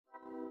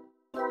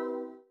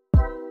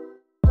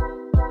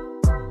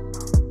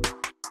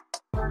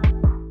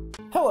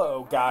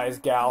Hello guys,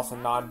 gals,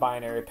 and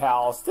non-binary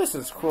pals. This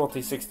is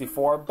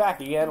Cruelty64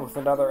 back again with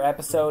another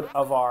episode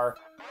of our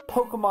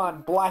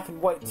Pokemon Black and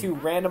White 2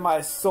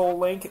 Randomized Soul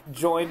Link,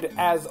 joined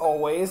as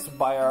always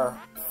by our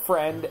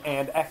friend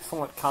and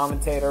excellent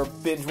commentator,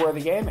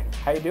 Bingeworthy Gaming.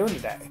 How you doing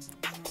today?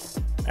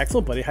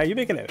 Excellent, buddy. How you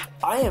making it?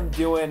 I'm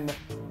doing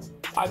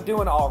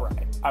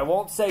alright. I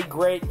won't say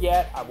great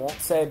yet, I won't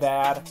say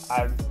bad,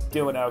 I'm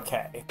doing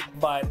okay.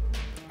 But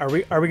Are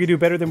we gonna do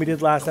better than we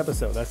did last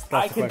episode? That's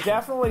I the can question.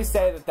 definitely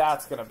say that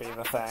that's going to be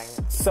the thing.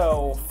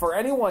 So, for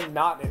anyone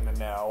not in the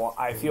know,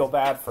 I feel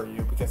bad for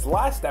you because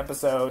last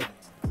episode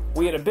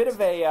we had a bit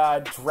of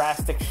a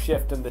drastic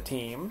shift in the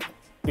team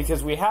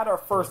because we had our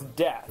first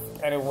death,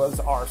 and it was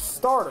our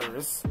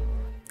starters,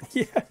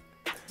 Yeah.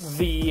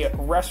 the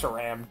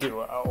Reshiram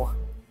duo,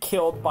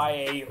 killed by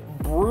a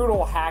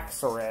brutal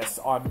Haxorus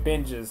on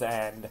Binge's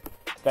end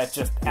that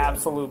just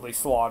absolutely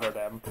slaughtered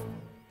him.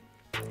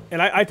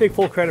 And I take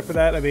full credit for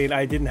that. I mean,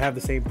 I didn't have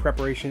the same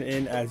preparation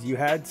in as you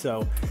had,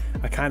 so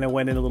I kind of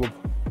went in a little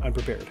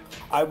unprepared.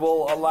 I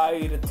will allow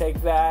you to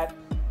take that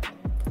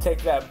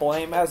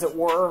blame, as it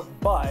were,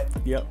 but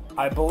Yep.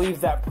 I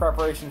believe that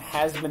preparation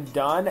has been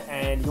done,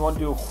 and you want to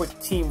do a quick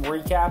team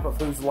recap of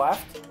who's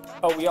left?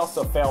 Oh, we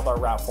also failed our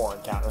Route 4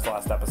 encounters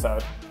last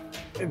episode.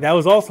 That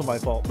was also my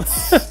fault.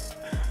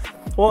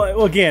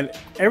 Well, again,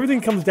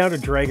 everything comes down to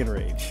Dragon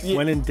Rage. Yeah.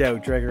 When in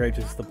doubt, Dragon Rage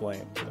is to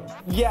blame. So.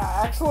 Yeah,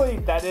 actually,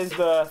 that is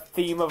the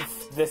theme of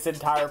this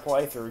entire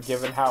playthrough,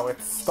 given how it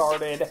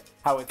started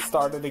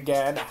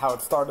again, how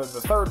it started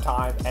the third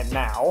time, and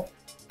now.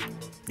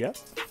 Yep.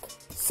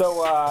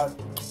 So,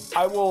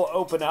 I will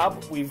open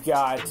up. We've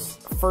got,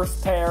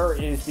 first pair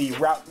is the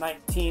Route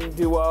 19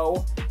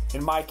 duo.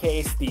 In my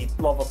case, the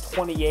level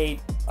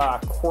 28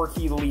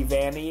 Quirky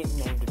Levani,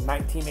 named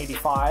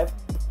 1985,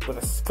 with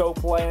a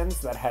scope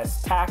lens that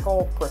has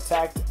Tackle,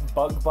 Protect,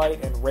 Bug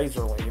Bite, and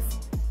Razor Leaf.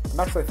 I'm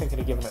actually thinking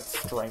of giving it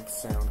Strength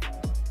soon.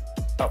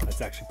 Oh, That's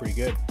actually pretty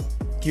good.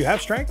 Do you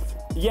have Strength?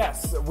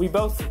 yes, we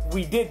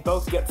did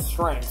both get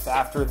Strength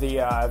after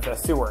the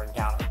sewer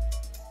encounter.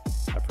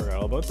 I forgot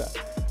all about that.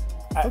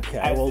 Okay,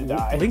 As well, did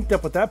I. linked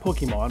up with that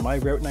Pokemon, my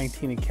Route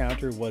 19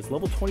 encounter was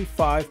level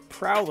 25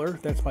 Prowler.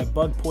 That's my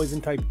Bug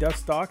Poison type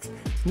Dustox.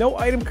 No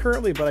item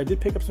currently, but I did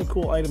pick up some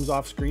cool items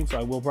off screen, so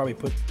I will probably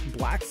put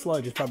Black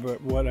Sludge is probably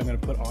what I'm going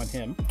to put on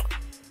him.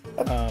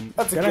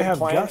 That's a then good I have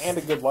plan Gust. and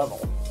a good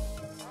level.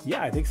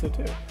 Yeah, I think so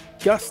too.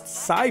 Gust,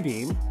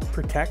 Psybeam,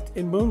 Protect,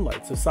 and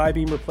Moonlight. So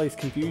Psybeam replaced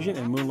Confusion,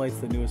 and Moonlight's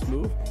the newest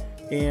move.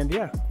 And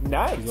yeah,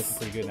 Nice. he's looking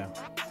pretty good now.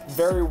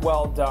 Very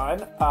well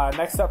done.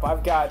 Next up,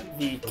 I've got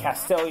the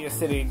Castelia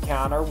City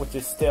encounter, which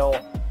is still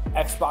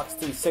Xbox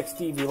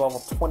 360, the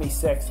level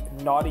 26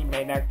 Naughty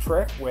Maniac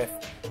Trick with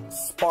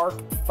Spark,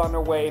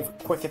 Thunder Wave,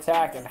 Quick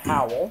Attack, and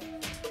Howl.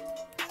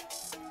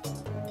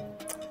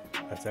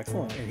 That's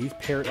excellent. And he's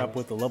paired up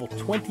with the level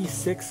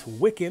 26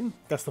 Wiccan.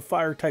 That's the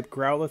fire type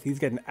Growlithe. He's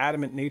got an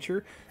adamant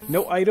nature.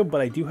 No item, but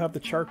I do have the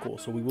charcoal,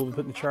 so we will be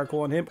putting the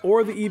charcoal on him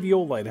or the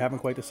Eviolite. I haven't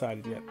quite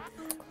decided yet.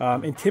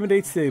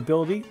 Intimidates the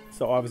ability,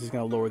 so obviously it's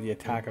going to lower the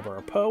attack of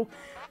our foe.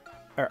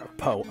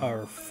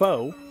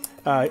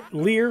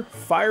 Leer,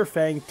 Fire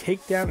Fang,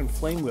 Takedown, and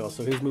Flame Wheel.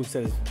 So his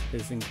moveset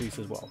is increased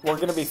as well. We're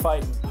going to be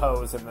fighting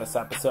Pose in this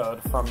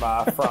episode from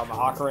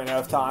Ocarina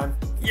of Time.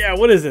 Yeah,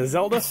 what is this,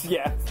 Zelda?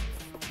 Yeah.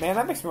 Man,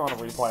 that makes me want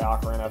to replay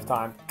Ocarina of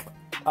Time.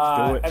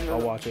 Do it. And then,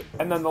 I'll watch it.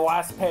 And then the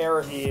last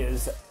pair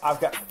is, I've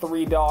got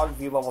 3-Dog,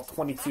 the level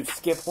 22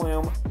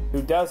 Skiploom,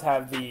 who does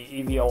have the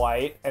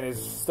Eviolite and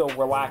is still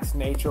relaxed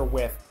nature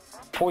with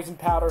Poison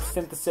Powder,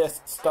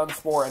 Synthesis, Stun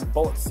Spore, and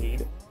Bullet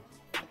Seed.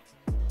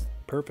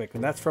 Perfect.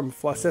 And that's from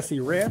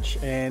Flossessi Ranch,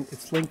 and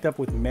it's linked up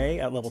with May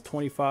at level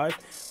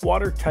 25.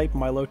 Water type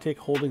Milotic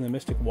holding the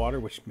Mystic Water,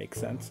 which makes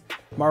sense.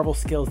 Marvel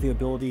scales the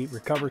ability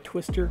Recover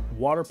Twister,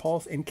 Water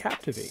Pulse, and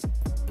Captivate.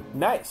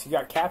 Nice, you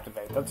got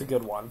Captivate. That's a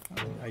good one.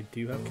 I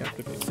do have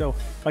Captivate. So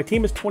my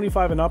team is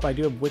 25 and up. I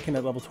do have Wiccan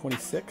at level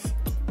 26.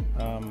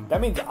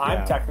 That means I'm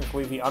Yeah.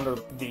 technically the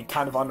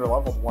kind of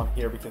underleveled one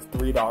here because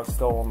 3-Dog's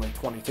still only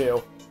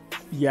 22.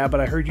 Yeah,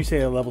 but I heard you say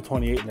a level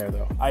 28 in there,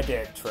 though. I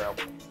did, true.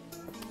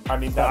 I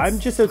mean, that's... I'm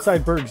just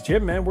outside Berg's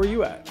gym, man. Where are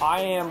you at? I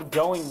am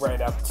going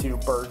right up to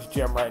Berg's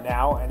gym right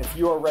now, and if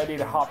you are ready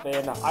to hop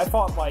in, I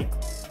fought like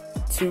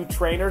 2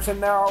 trainers in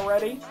there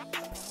already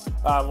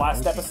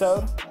last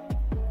episode.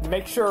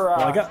 Make sure.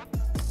 Well,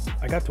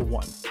 I got to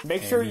 1.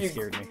 Make sure you you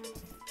scared me.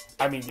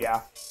 I mean,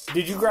 yeah.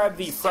 Did you grab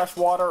the fresh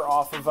water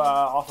off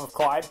of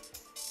Clyde?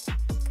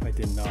 I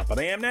did not, but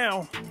I am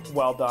now.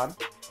 Well done.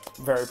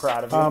 Very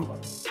proud of you.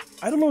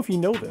 I don't know if you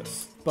know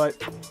this, but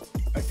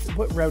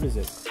what route is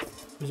it?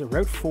 Is it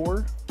Route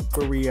 4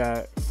 where we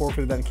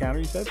forfeited that encounter,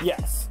 you said?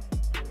 Yes.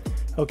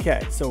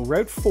 Okay, so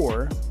Route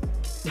 4.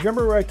 You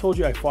remember where I told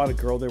you I fought a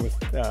girl there with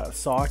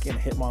Sock and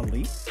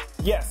Hitmonlee?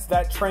 Yes,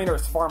 that trainer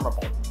is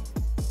farmable.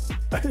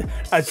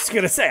 I was just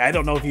going to say, I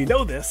don't know if you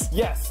know this.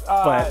 Yes,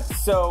 but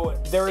so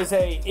there is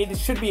it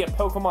should be a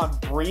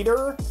Pokemon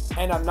breeder,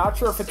 and I'm not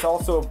sure if it's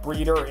also a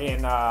breeder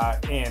in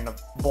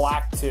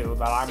Black 2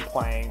 that I'm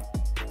playing,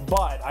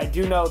 but I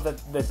do know that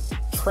the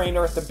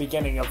trainer at the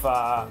beginning of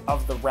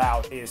the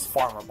route is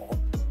farmable.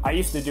 I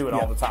used to do it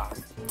all the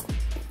time.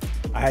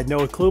 I had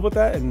no clue about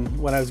that, and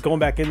when I was going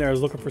back in there, I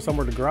was looking for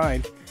somewhere to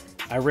grind.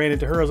 I ran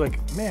into her. I was like,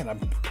 man, I'm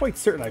quite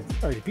certain I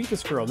already beat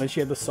this girl. And then she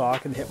had the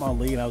sock and the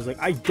Hitmonlee, and I was like,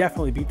 I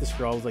definitely beat this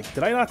girl. I was like,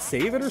 did I not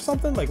save it or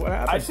something? Like, what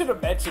happened? I should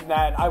have mentioned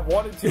that. I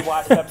wanted to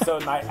last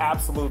episode, and I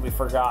absolutely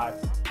forgot.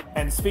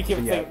 And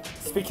speaking of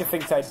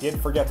things I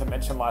did forget to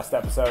mention last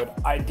episode,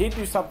 I did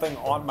do something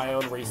on my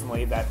own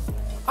recently that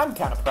I'm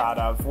kind of proud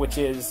of, which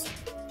is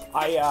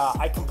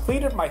I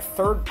completed my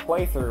 3rd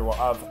playthrough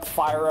of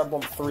Fire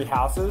Emblem Three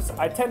Houses.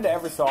 I tend to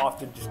every so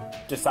often just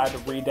decide to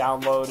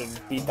re-download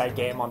and beat that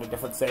game on a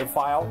different save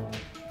file.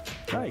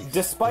 Nice.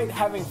 Despite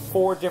having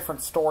 4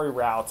 different story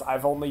routes,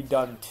 I've only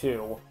done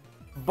 2.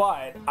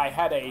 But I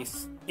had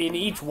in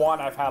each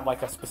one I've had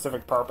like a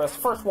specific purpose.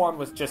 First one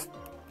was just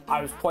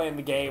I was playing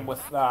the game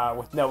with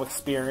no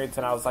experience,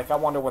 and I was like, I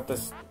wonder what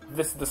this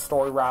is the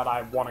story route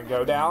I want to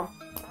go down.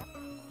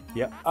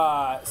 Yep.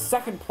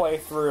 Second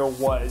playthrough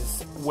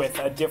was with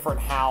a different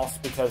house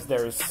because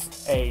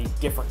there's a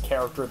different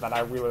character that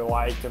I really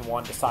liked and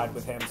wanted to side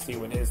with him, see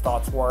what his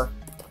thoughts were,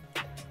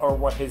 or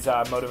what his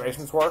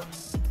motivations were.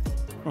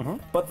 Mm-hmm.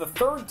 But the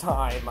third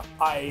time,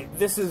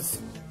 this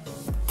is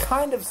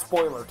kind of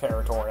spoiler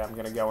territory I'm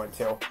going to go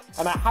into,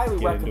 and I highly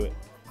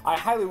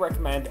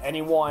recommend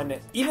anyone,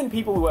 even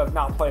people who have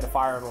not played a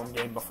Fire Emblem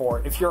game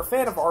before, if you're a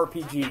fan of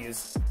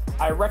RPGs,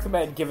 I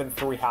recommend giving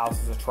Three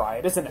Houses a try.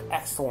 It is an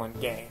excellent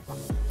game.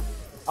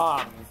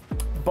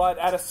 But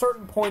at a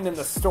certain point in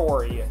the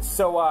story, at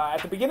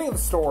the beginning of the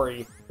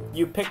story,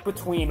 you pick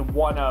between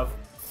one of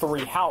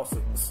 3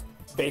 houses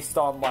based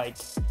on like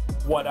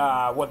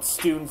what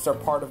students are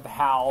part of the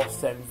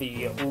house and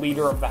the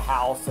leader of the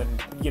house,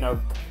 and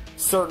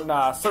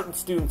certain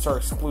students are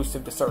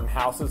exclusive to certain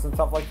houses and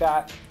stuff like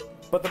that.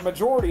 But the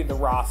majority of the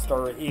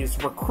roster is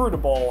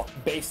recruitable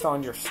based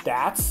on your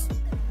stats.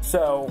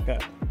 So,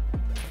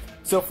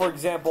 for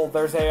example,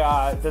 there's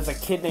a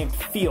kid named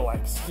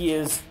Felix. He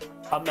is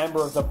a member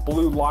of the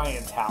Blue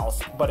Lions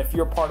house. But if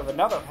you're part of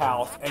another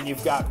house and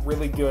you've got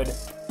really good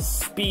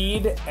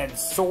speed and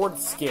sword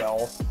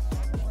skill,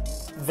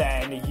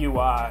 then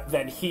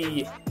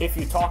if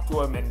you talk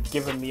to him and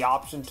give him the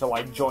option to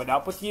like join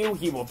up with you,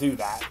 he will do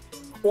that.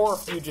 Or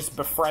if you just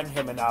befriend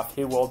him enough,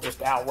 he will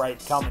just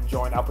outright come and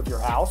join up with your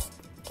house.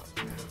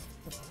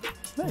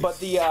 Nice. But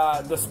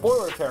the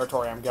spoiler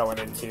territory I'm going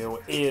into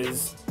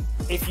is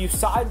if you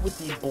side with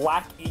the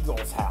Black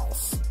Eagle's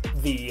house,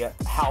 the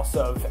house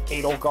of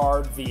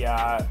Edelgard,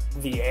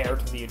 the heir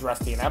to the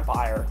Adrestian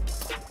Empire,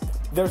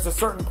 there's a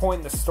certain point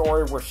in the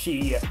story where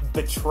she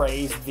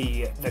betrays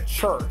the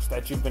church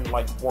that you've been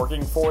like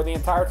working for the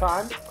entire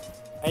time,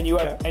 and you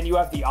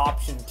have the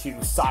option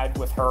to side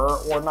with her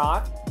or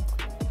not.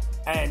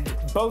 And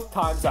both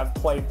times I've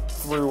played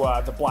through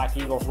the Black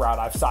Eagles route,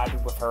 I've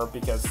sided with her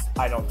because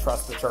I don't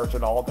trust the church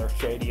at all. They're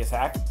shady as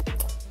heck.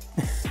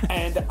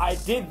 And I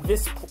did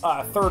this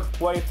 3rd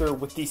playthrough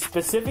with the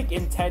specific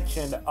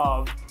intention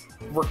of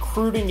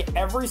recruiting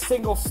every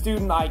single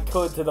student I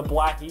could to the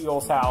Black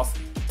Eagles house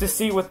to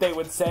see what they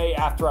would say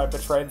after I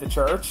betrayed the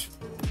church.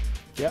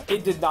 Yep.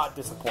 It did not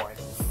disappoint.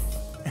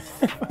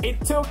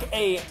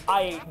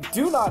 I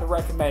do not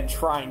recommend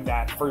trying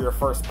that for your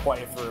first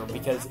playthrough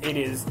because it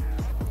is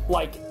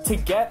like to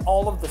get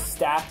all of the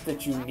stats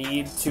that you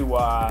need to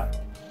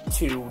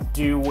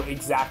do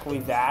exactly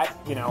that,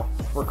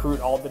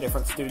 recruit all the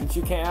different students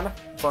you can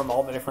from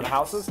all the different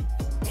houses,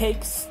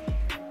 takes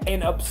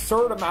an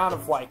absurd amount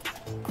of like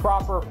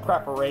proper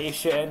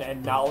preparation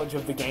and knowledge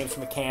of the game's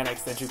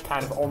mechanics that you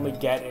kind of only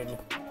get in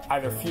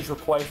either future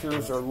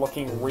playthroughs or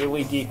looking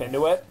really deep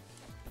into it.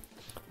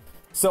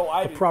 So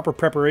the proper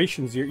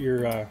preparations.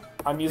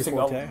 I'm using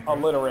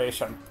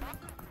alliteration.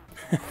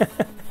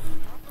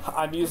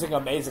 I'm using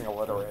amazing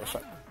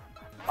alliteration.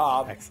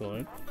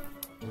 Excellent.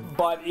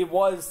 But it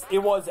was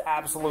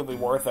absolutely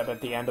worth it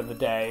at the end of the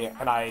day,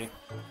 and I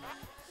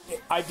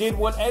did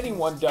what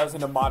anyone does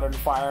in a modern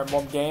Fire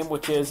Emblem game,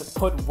 which is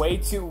put way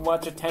too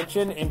much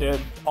attention into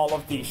all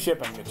of the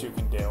shipping that you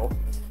can do,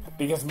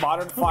 because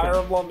modern Fire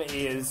Emblem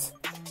is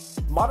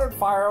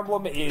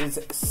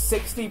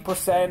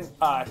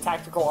 60%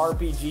 tactical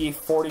RPG,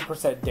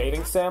 40%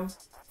 dating sim.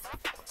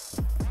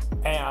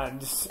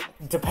 And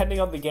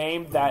depending on the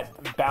game,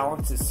 that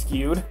balance is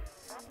skewed.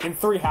 In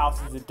Three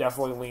Houses, it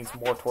definitely leans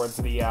more towards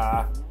the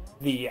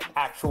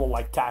actual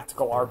like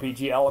tactical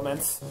RPG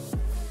elements.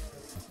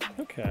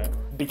 Okay.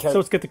 So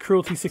it's got the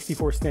Cruelty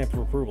 64 stamp of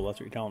approval. That's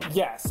what you're telling me.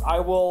 Yes, I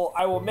will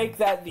make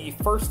that the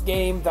first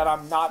game that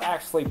I'm not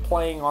actually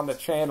playing on the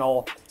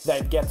channel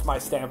that gets my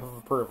stamp of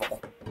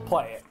approval.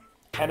 Play it,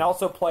 and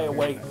also play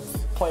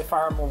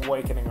Fire Emblem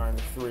Awakening on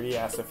the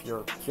 3DS if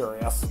you're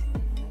curious.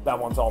 That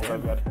one's also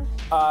good.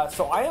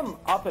 So I am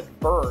up at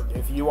Berg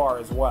if you are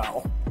as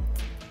well.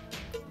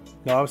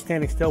 No, I was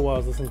standing still while I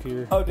was listening to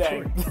your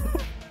dang.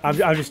 I'm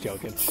just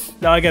joking.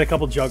 No, I got a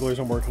couple jugglers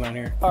I'm working on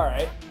here.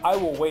 Alright, I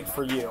will wait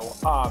for you.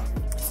 A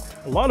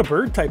lot of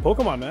bird-type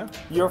Pokemon, man.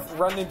 You're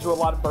running into a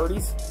lot of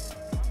birdies?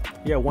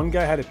 Yeah, one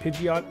guy had a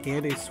Pidgeot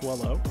and a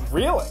Swallow.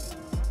 Really?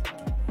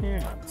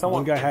 Yeah.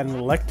 One guy had an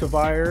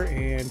Electivire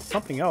and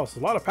something else. A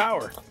lot of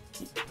power.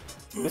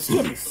 This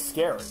should be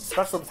scary,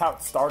 especially with how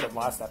it started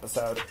last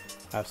episode.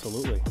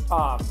 Absolutely.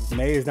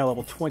 May is now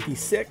level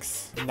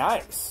 26.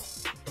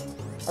 Nice.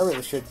 I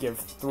really should give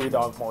Three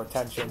Dog more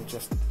attention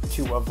just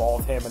to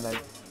evolve him and then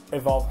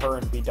evolve her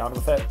and be done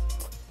with it.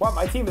 Wow,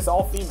 my team is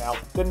all female.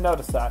 Didn't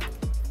notice that.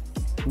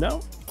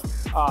 No.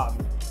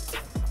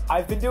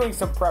 I've been doing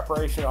some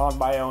preparation on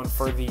my own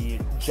for the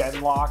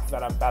Genlock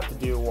that I'm about to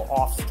do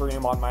off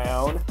stream on my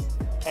own.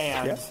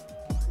 And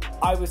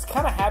I was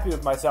kind of happy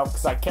with myself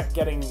because I kept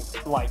getting,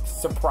 like,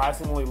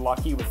 surprisingly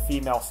lucky with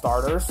female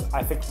starters.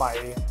 I think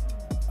my,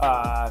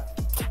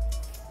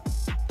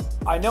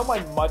 I know my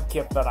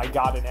Mudkip that I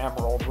got in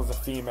Emerald was a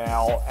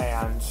female,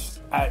 and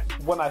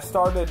when I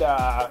started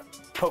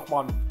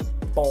Pokemon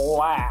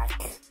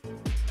Black,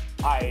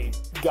 I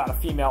got a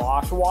female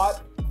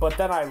Oshawott, but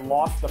then I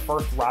lost the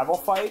first rival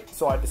fight,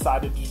 so I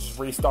decided to just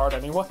restart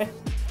anyway.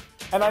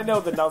 And I know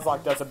the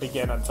Nuzlocke doesn't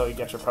begin until you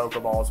get your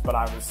Pokeballs, but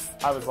I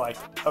was like,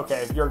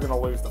 okay, if you're gonna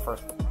lose the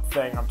first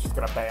thing, I'm just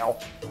gonna bail.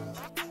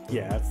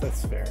 Yeah,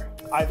 that's fair.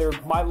 Either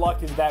my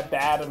luck is that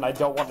bad and I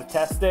don't want to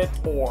test it,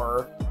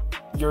 or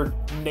your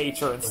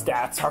nature and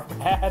stats are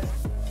bad.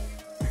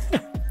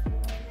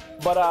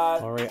 But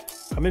all right,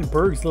 I'm in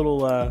Berg's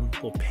little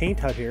paint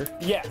hut here.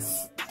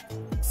 Yes.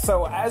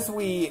 So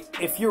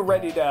if you're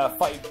ready to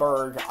fight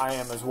Berg, I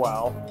am as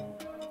well.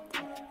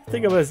 I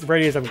think I'm as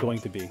ready as I'm going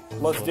to be.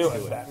 Let's do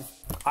it then.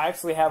 I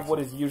actually have what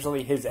is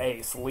usually his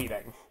ace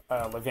leading,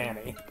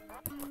 Levani.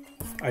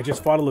 I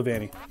just fought a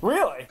Levani.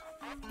 Really?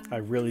 I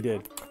really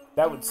did.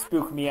 That would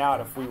spook me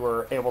out if we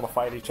were able to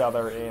fight each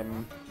other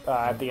in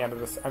at the end of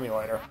this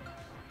emulator.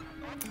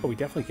 Oh, we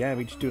definitely can.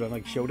 We just do it on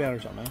like Showdown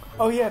or something.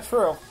 Oh yeah,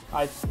 true.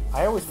 I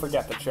always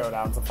forget that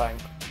Showdown's a thing.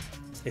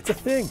 It's a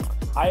thing.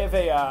 I have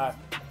a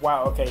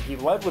wow. Okay, he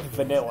led with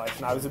Vanillish,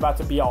 and I was about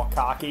to be all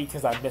cocky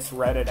because I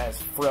misread it as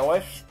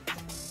Frillish.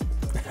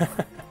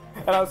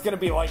 And I was gonna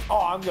be like,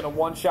 "Oh, I'm gonna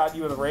one-shot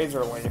you with a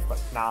Razor Leaf," but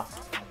nah.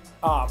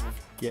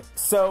 Yeah.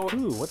 So.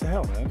 Ooh, what the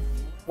hell, man?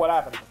 What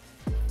happened?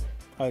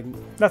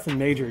 Nothing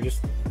major.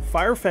 Just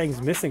Fire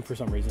Fang's missing for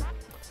some reason.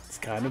 It's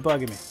kind of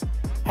bugging me.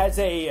 Has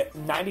a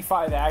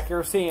 95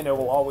 accuracy, and it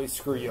will always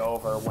screw you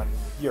over when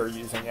you're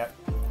using it.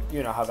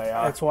 You know how they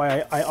are. That's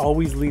why I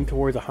always lean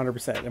towards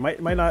 100%. It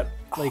might not,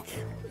 like,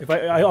 if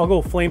I'll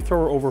go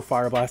Flamethrower over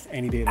Fire Blast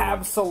any day of the week.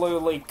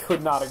 Absolutely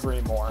could not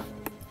agree more.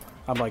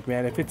 I'm like,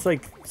 man, if it's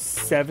like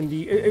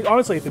 70,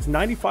 honestly, if it's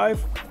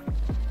 95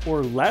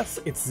 or less,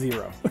 it's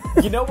 0.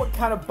 You know what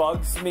kind of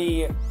bugs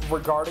me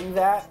regarding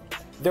that?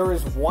 There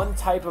is one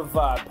type of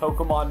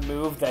Pokemon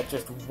move that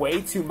just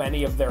way too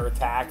many of their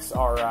attacks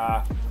are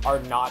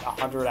not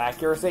 100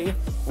 accuracy.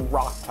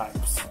 Rock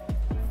types.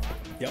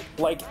 Yep.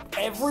 Like,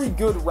 every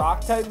good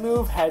rock type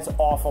move has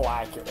awful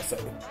accuracy.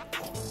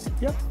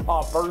 Yep.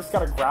 Oh, Berg's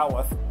got a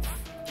Growlithe.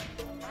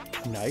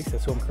 Nice,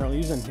 that's what I'm currently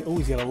using. Oh,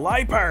 he's got a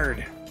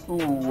Liepard.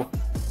 Ooh.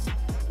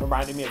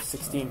 Reminding me of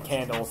 16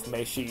 Candles.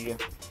 May she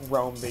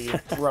roam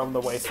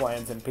the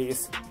wastelands in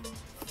peace.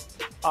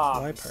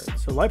 Liepard.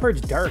 So Liepard's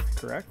dark,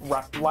 correct?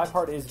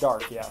 Liepard is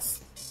dark,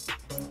 yes.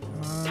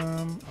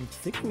 I'm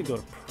thinking to go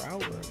to Prowler.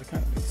 That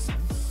kind of makes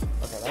sense.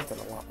 Okay, that did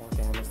a lot more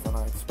damage than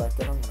I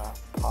expected. I'm gonna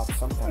pop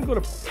something. I'm gonna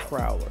go to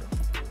Prowler.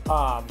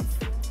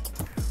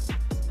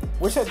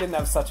 Wish I didn't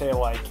have such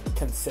a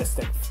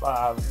consistent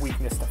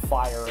weakness to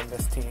fire in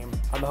this team.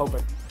 I'm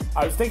hoping.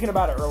 I was thinking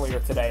about it earlier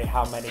today.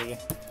 How many,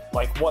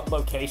 what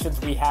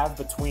locations we have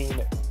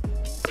between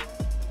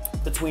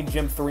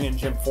Gym 3 and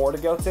Gym 4 to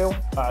go to,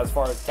 as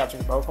far as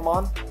catching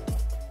Pokemon.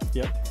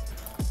 Yep.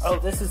 Oh,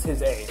 this is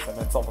his ace, and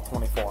it's level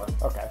 24.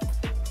 Okay.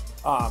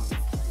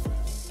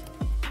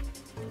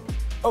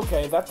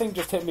 Okay, that thing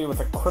just hit me with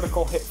a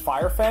critical hit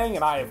Fire Fang,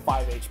 and I have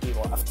 5 HP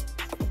left.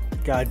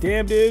 God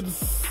damn, dude.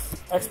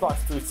 Xbox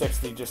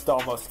 360 just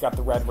almost got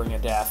the red ring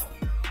of death.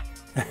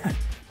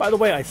 By the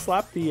way, I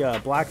slapped the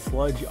Black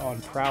Sludge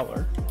on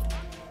Prowler.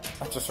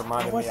 That just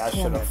reminded me I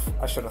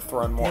should have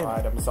thrown more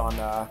items on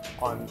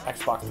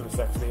Xbox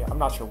 360. I'm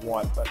not sure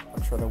what, but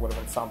I'm sure there would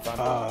have been something.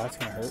 Oh, that's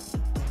gonna hurt.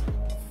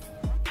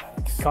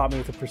 Caught me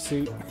with a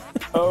pursuit.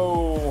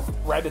 Oh,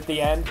 right at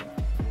the end.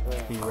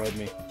 He read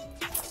me.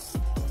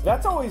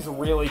 That's always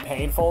really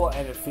painful,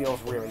 and it feels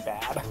really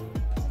bad.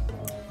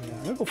 Yeah,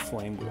 I'm gonna go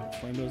Flame Wheel.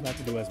 Flame Wheel's not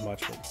gonna do as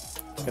much,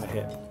 but it's gonna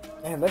hit.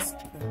 Man, this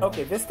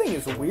thing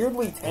is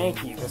weirdly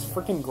tanky. This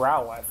freaking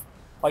Growlithe.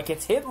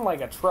 It's hitting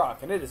like a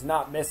truck, and it is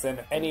not missing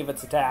any of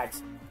its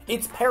attacks.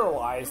 It's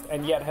paralyzed,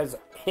 and yet has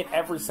hit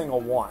every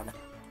single one.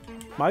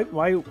 My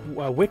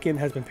Wiccan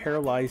has been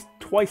paralyzed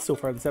twice so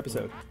far this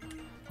episode.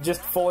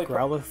 Just fully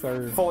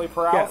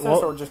paralysis,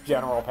 or just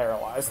general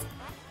paralyzed?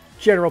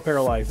 General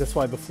paralyzed. That's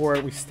why before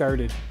we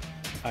started,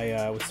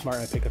 I was smart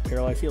and I picked up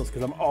paralyzed heals,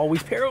 because I'm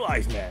always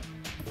paralyzed, man.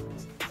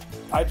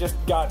 I just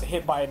got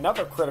hit by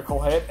another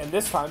critical hit, and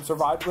this time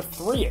survived with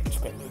 3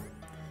 HP.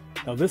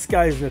 Now, this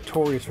guy is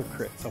notorious for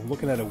crits. I'm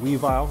looking at a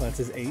Weavile. That's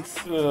his ace.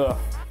 Ugh.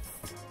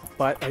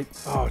 But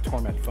oh,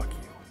 Torment, fuck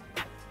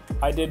you.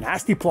 I did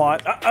Nasty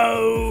plot.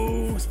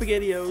 Uh-oh!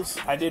 SpaghettiOs.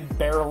 I did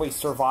barely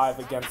survive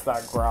against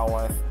that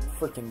Growlithe.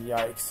 Freaking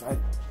yikes.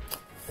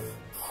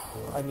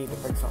 I need to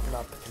pick something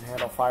up that can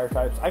handle fire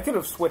types. I could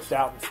have switched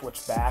out and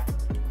switched back,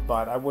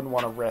 but I wouldn't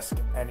want to risk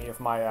any of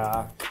my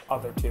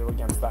other two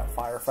against that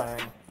Fire Fang.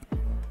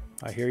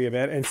 I hear you,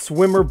 man. And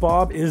Swimmer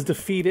Bob is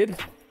defeated.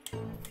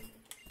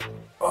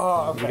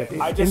 Oh, okay.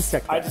 I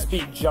just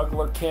beat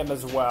Juggler Kim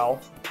as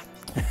well.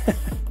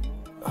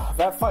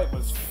 That fight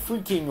was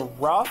freaking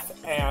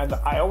rough, and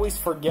I always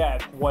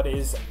forget what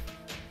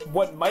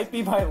might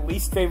be my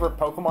least favorite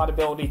Pokemon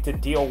ability to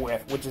deal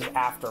with, which is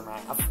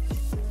Aftermath.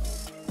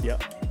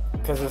 Yep.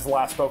 Because his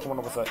last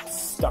Pokemon was a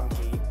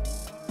Stunky.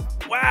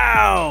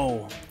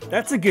 Wow!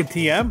 That's a good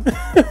TM.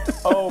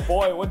 Oh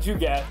boy, what'd you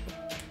get?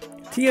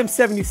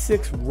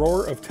 TM76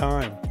 Roar of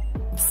Time.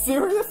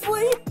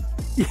 Seriously?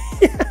 Yeah.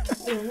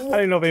 I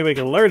don't know if anybody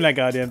can learn that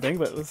goddamn thing,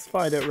 but let's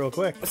find out real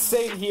quick.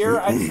 Same here.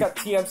 I just got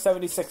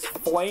TM76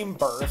 Flame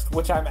Burst,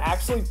 which I'm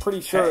actually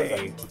pretty sure.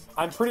 Hey.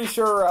 I'm pretty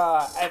sure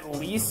at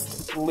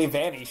least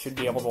Leavanny should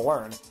be able to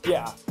learn.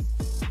 Yeah.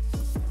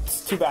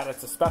 It's too bad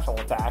it's a special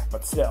attack,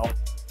 but still.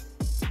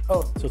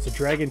 Oh, so it's a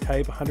Dragon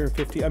type,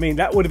 150. I mean,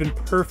 that would have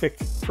been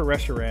perfect for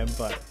Reshiram,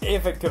 but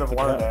if it could have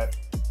learned it.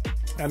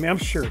 I mean, I'm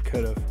sure it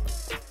could have.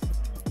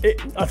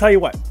 I'll tell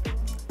you what.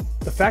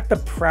 The fact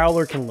that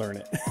Prowler can learn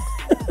it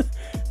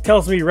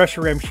tells me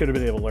Reshiram should have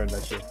been able to learn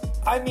that shit.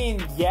 I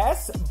mean,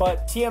 yes,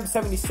 but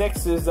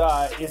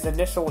TM76 is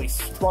initially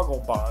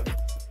Struggle Bug.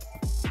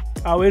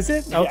 Oh, is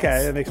it? Yes.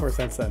 Okay, that makes more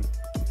sense then.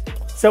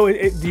 So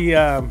the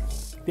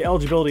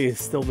eligibility is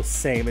still the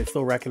same. It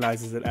still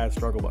recognizes it as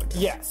Struggle Bug.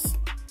 Yes.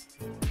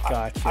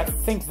 Gotcha. I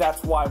think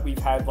that's why we've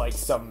had like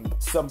some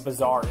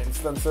bizarre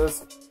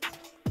instances.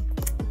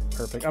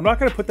 Perfect. I'm not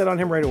going to put that on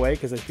him right away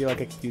because I feel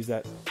like I could use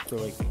that for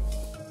like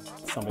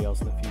somebody else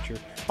in the future.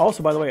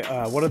 Also, by the way,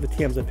 one of the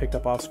TMs I picked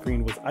up off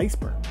screen was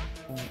Iceburn.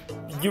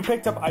 You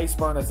picked up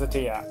Iceburn as a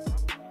TM.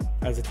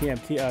 As a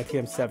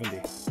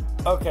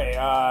TM70. Okay,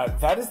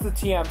 that is the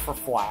TM for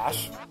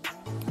Flash.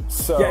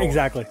 So yeah,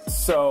 exactly.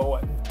 So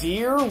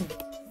dear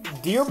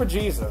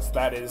bejesus,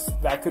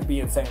 that could be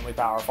insanely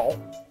powerful.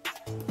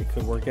 It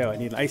could work out. I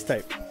need an Ice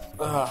type.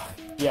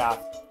 Yeah.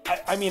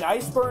 I mean,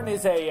 Iceburn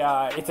is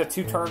it's a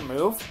 2-turn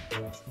move,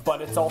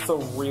 but it's also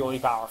really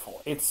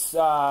powerful. It's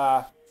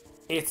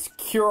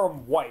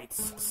Kyurem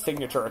White's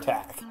signature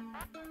attack.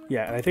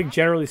 Yeah, and I think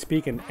generally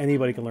speaking,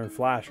 anybody can learn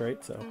Flash,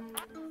 right? So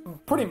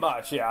pretty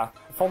much, yeah.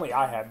 If only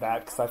I had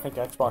that, because I think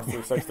Xbox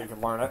 360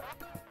 can learn it.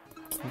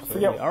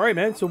 All right,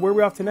 man. So where are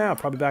we off to now?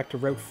 Probably back to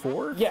Route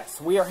 4? Yes,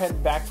 we are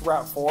heading back to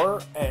Route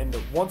 4, and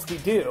once we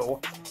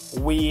do,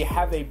 we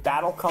have a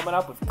battle coming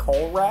up with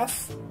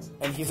Colress,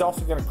 and he's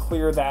also going to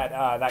clear that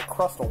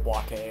Crustal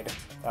blockade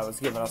that was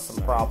giving us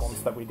some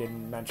problems that we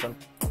didn't mention.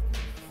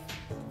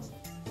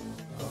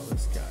 Oh,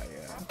 this guy,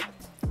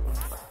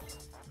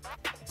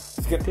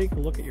 He's going to take a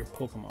look at your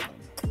Pokemon.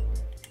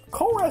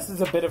 Colress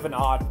is a bit of an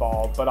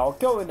oddball, but I'll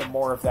go into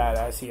more of that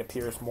as he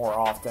appears more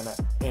often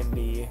in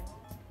the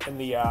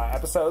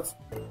episodes.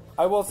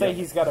 I will say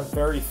he's got a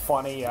very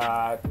funny,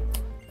 not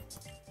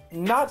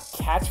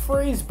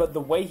catchphrase, but the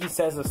way he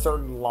says a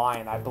certain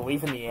line, I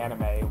believe in the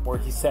anime, where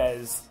he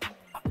says,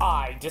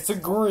 "I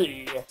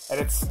disagree," and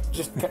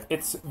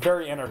it's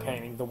very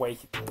entertaining the way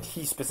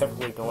he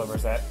specifically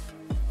delivers it.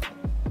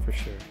 For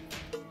sure.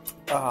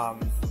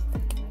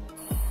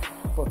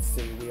 Let's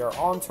see, we are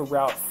on to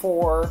Route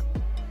 4,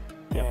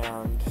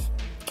 and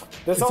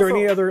is there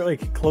any other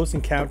like close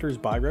encounters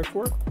by Route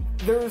 4?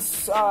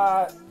 There's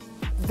a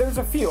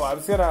few. I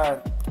was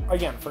gonna,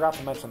 again, forgot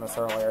to mention this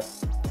earlier.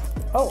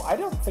 Oh, I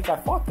don't think I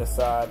fought this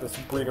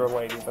breeder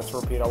lady that's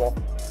repeatable.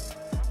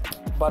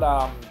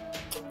 But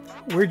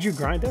where'd you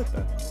grind at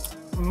then?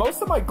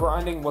 Most of my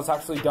grinding was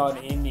actually done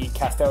in the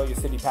Castelia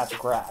City patch of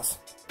grass.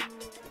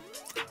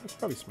 That's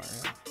probably smart.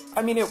 Yeah.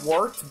 I mean, it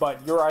worked,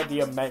 but your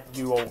idea meant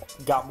you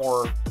got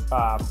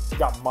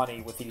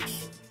money with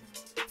each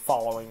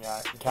following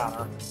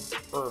encounter.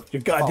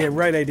 You're goddamn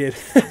right, I did.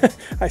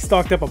 I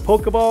stocked up on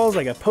Pokeballs.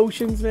 I got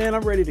potions, man.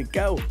 I'm ready to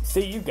go.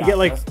 See, you get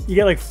like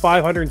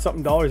 $500 and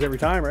something every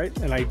time, right?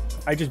 And I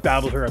just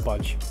battled her a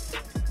bunch.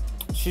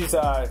 She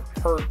led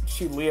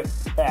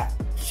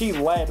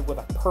with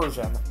a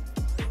Persian.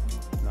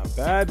 Not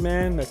bad,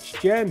 man. That's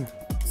Jen.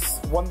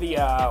 One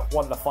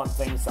of the fun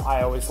things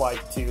I always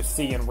like to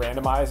see in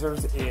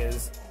randomizers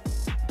is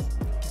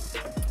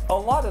a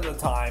lot of the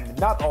time,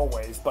 not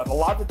always, but a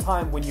lot of the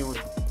time when you...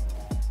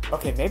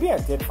 Okay, maybe I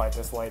did fight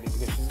this lady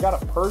because she's got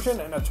a Persian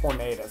and a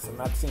Tornadus, and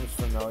that seems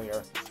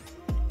familiar.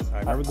 I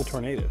remember the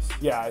Tornadus.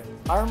 Yeah,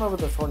 I remember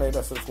the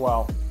Tornadus as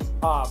well.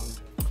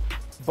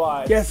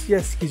 But... Yes,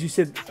 because you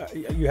said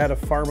you had a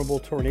farmable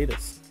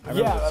Tornadus.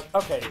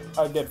 Okay,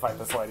 I did fight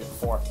this lady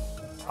before.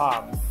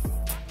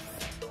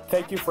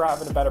 Thank you for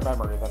having a better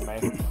memory than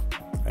me.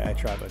 I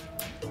tried, but...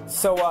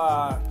 So,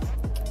 I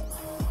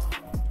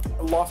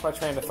lost my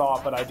train of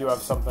thought, but I do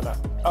have something to...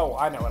 Oh,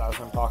 I know what I was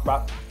going to talk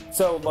about.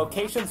 So,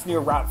 locations near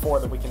Route 4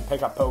 that we can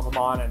pick up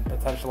Pokemon and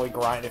potentially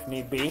grind if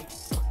need be.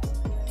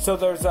 So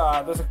there's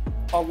a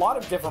a lot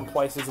of different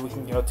places we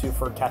can go to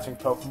for catching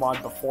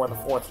Pokemon before the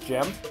 4th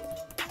gym.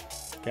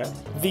 Okay.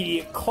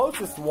 The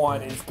closest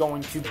one is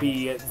going to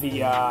be the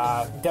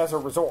Desert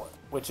Resort,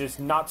 which is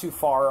not too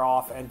far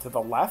off and to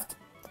the left.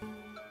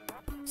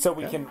 So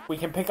we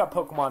can pick up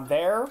Pokemon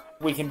there.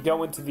 We can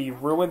go into the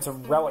ruins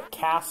of Relic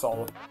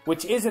Castle,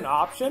 which is an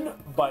option,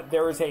 but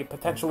there is a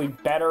potentially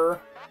better...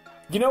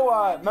 You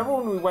know, remember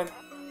when we went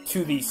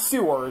to the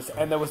sewers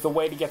and there was the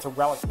way to get to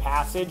Relic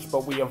Passage,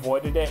 but we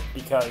avoided it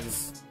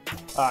because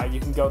you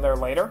can go there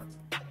later?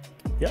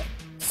 Yep.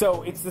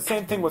 So it's the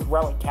same thing with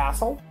Relic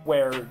Castle,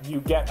 where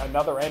you get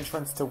another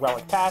entrance to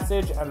Relic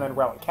Passage and then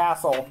Relic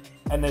Castle,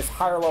 and there's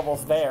higher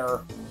levels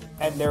there,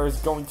 and there is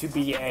going to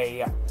be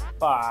a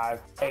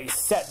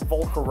set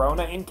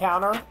Volcarona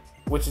encounter,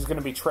 which is going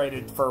to be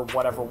traded for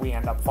whatever we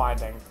end up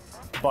finding.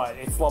 But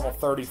it's level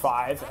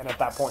 35, and at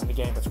that point in the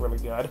game, it's really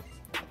good.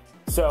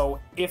 So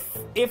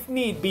if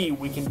need be,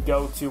 we can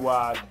go to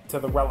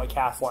the Relic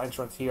Castle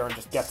entrance here and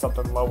just get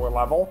something lower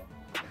level.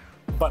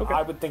 But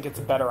I would think it's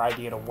a better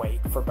idea to wait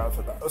for both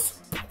of those.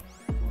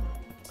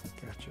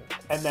 Gotcha.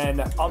 And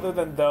then, other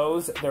than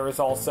those, there is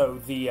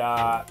also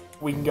the...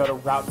 we can go to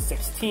Route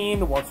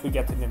 16 once we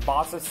get to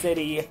Nimbasa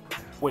City,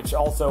 which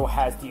also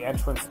has the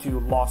entrance to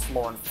Lost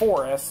Lorn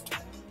Forest.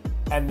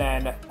 And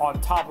then,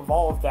 on top of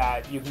all of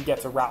that, you can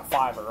get to Route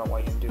 5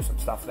 early and do some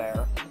stuff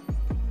there.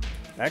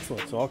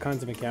 Excellent. So all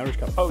kinds of encounters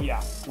coming. Oh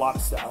yeah, a lot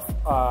of stuff.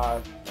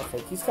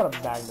 Okay, he's got a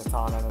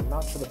Magneton, and I'm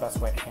not sure the best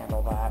way to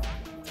handle that.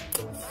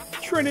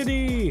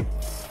 Trinity!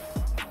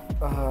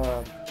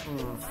 How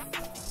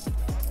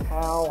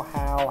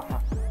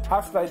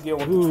should I deal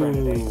with the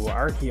Trinity? Ooh,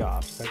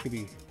 Archeops. That could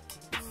be...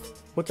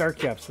 What's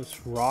Archeops?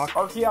 This rock?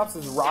 Archeops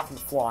is rock and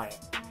flying.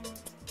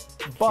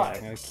 But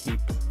I'm gonna keep...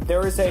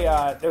 there's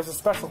a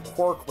special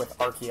quirk with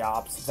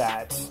Archeops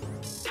that...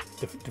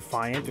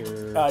 Defiant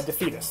or...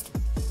 Defeatist.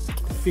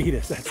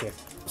 Defeatist, that's it.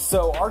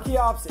 So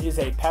Archeops is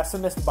a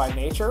pessimist by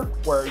nature,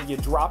 where you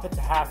drop it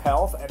to half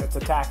health, and its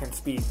attack and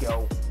speed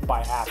go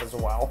by half as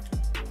well.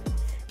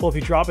 Well, if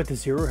you drop it to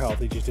 0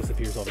 health, it just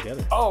disappears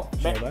altogether. Oh,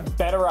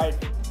 better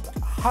idea.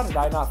 How did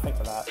I not think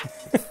of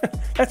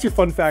that? That's your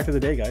fun fact of the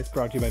day, guys.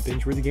 Brought to you by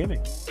Binge and I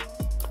Gaming.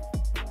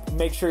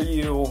 Make sure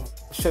you...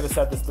 should have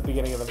said this at the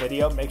beginning of the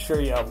video. Make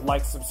sure you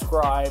like,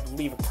 subscribe,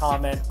 leave a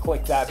comment,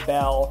 click that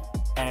bell,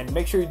 and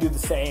make sure you do the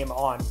same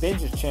on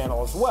Binge's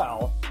channel as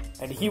well.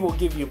 And he will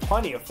give you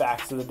plenty of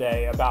facts of the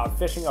day about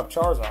fishing up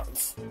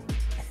Charizards.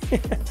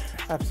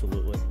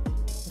 Absolutely.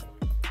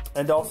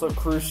 And also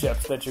cruise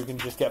ships that you can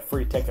just get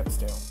free tickets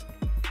to.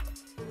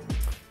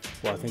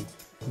 Well, I think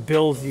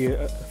Bill's the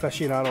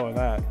aficionado on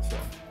that. So.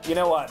 You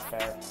know what?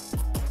 Fair.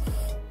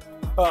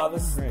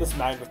 This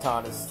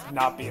Magneton is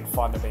not being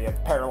fun to me.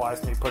 It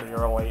paralyzed me pretty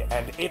early,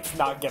 and it's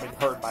not getting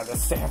hurt by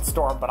this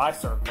sandstorm, but I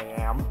certainly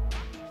am.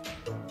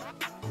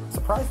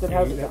 Surprised it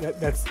hasn't.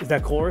 Is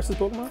that Colress's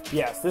Pokemon?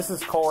 Yes, this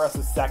is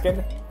Colress's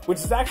second, which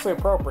is actually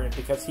appropriate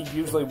because he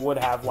usually would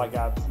have like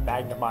a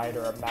Magnemite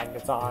or a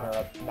Magneton or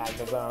a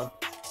Magnezone.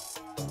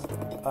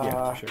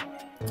 Yeah, for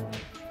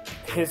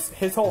sure.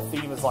 His whole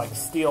theme is like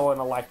steel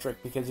and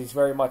electric because he's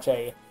very much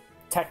a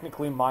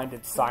technically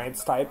minded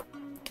science type.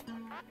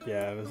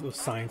 Yeah, those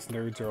science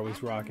nerds are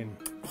always rocking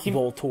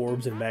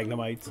Voltorbs and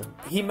Magnemites.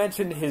 He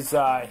mentioned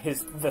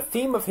the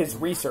theme of his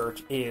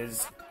research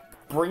is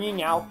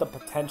bringing out the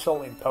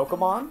potential in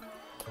Pokemon.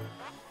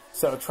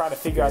 So try to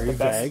figure out the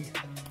best.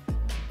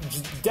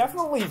 Vague.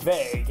 Definitely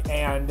vague,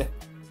 and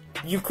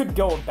you could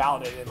go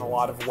about it in a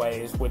lot of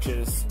ways, which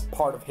is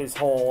part of his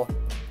whole...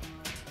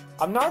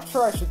 I'm not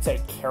sure I should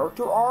say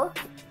character arc,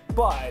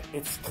 but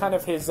it's kind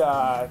of his,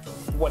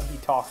 what he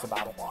talks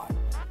about a lot.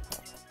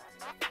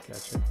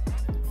 Gotcha.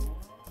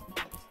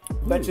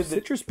 Mentioned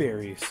citrus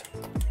berries.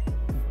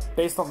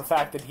 Based on the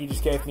fact that he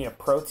just gave me a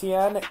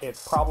Protean, it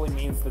probably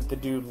means that the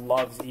dude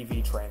loves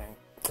EV training.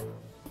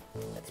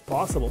 It's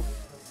possible.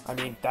 I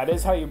mean, that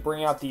is how you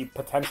bring out the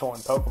potential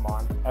in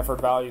Pokemon. Effort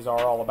values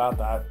are all about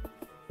that.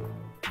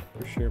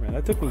 For sure, man.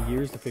 That took me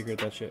years to figure out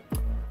that shit.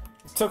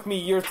 It took me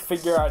years to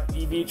figure out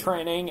EV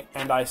training,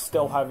 and I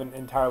still haven't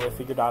entirely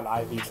figured out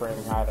IV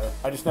training either.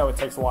 I just know it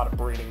takes a lot of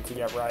breeding to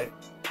get right.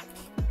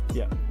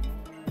 Yeah.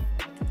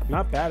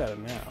 Not bad at it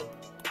now.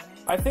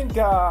 I think,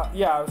 yeah,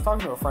 I was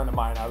talking to a friend of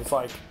mine. I was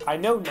like, I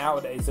know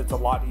nowadays it's a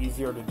lot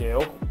easier to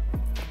do.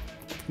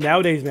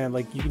 Nowadays, man,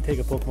 like, you can take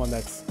a Pokemon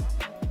that's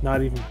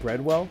not even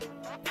bred well,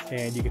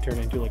 and you can turn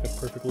it into, like, a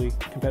perfectly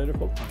competitive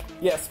Pokemon.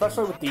 Yeah,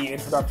 especially with the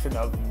introduction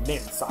of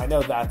mints. I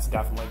know that's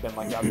definitely been,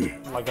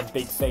 like a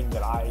big thing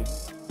that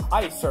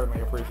I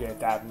certainly appreciate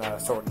that in the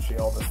Sword and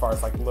Shield as far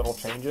as, like, little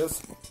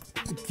changes.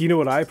 Do you know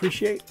what I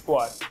appreciate?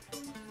 What?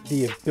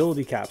 The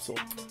ability capsule.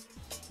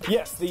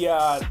 Yes,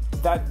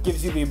 that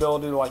gives you the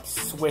ability to, like,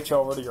 switch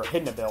over to your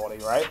hidden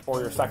ability, right?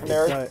 Or your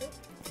secondary?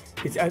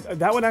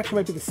 That one actually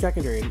might be the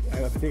secondary.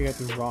 I think I got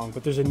this wrong.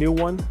 But there's a new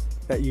one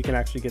that you can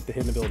actually get the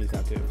hidden abilities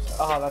now, too. So.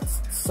 Oh,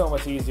 that's so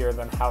much easier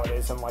than how it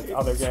is in, like,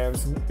 other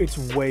games. It's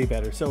way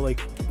better. So,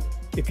 like,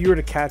 if you were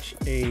to catch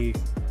a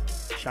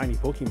shiny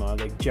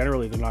Pokemon, like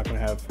generally they're not going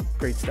to have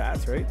great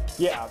stats, right?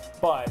 Yeah,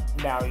 but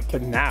now you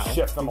can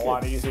shift them a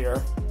lot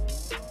easier,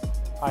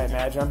 I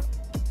imagine.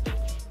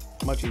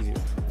 Much easier.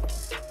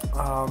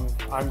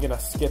 I'm gonna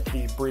skip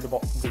the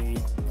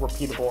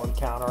repeatable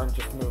encounter and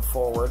just move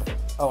forward.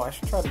 Oh, I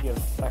should try to give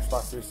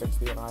Xbox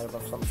 360 an item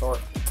of some sort.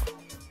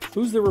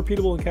 Who's the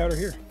repeatable encounter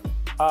here?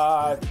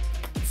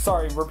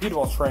 Sorry,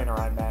 repeatable trainer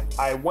I meant.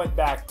 I went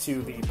back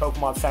to the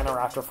Pokemon Center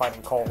after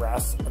fighting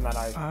Colress, and then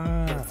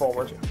I moved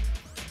forward.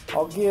 Gotcha.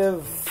 I'll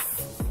give...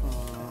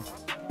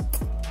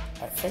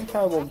 I think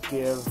I will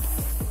give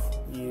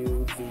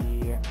you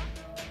the...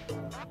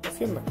 Let's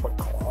give him a Quick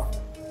Claw.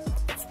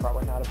 That's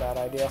probably not a bad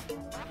idea.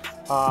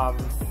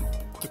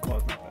 Quick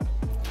Claw's not bad.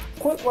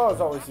 Quick Claw is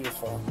always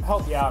useful.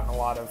 Help you out in a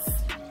lot of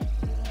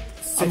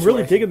situations. I'm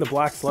really digging the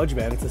Black Sludge,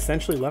 man. It's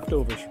essentially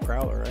leftovers for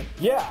Prowler, right?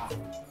 Yeah.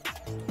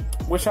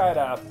 Wish I had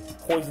a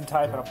Poison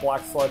type and a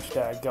Black Sludge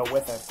to go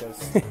with it, because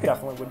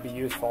definitely would be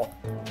useful.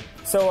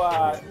 So,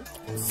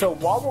 so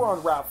while we're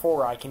on Route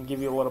 4, I can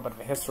give you a little bit of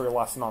a history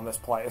lesson on this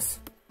place.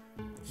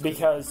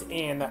 Because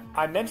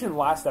I mentioned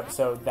last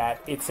episode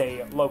that it's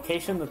a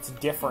location that's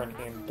different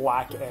in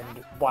Black 2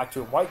 and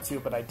White 2,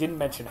 but I didn't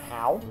mention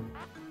how.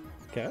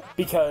 Okay.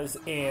 Because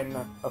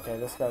okay,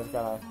 this guy's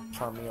got a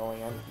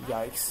Charmeleon.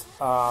 Yikes.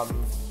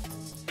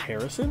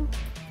 Harrison?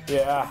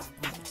 Yeah.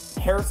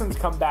 Harrison's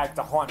come back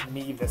to haunt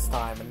me this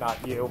time and not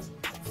you.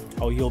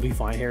 Oh, you'll be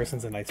fine.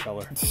 Harrison's a nice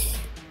feller.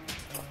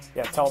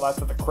 Yeah, tell that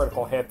to the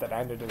critical hit that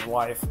ended his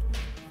life.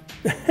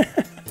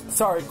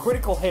 Sorry,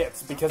 critical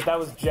hits, because that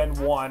was Gen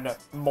 1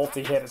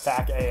 multi-hit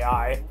attack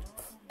AI.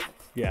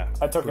 Yeah.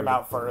 I took him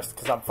out first,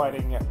 because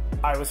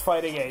I was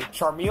fighting a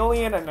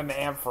Charmeleon and an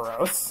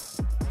Ampharos.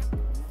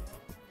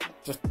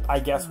 Just, I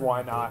guess,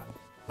 why not?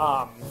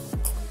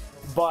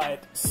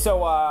 But,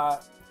 so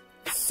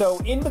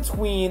in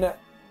between...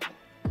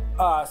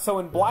 so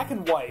in Black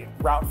and White,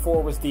 Route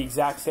 4 was the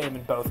exact same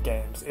in both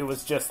games. It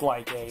was just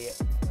like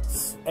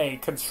a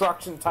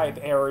construction type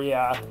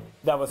area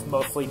that was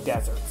mostly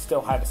desert.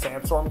 Still had a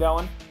sandstorm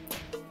going.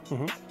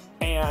 Mm-hmm.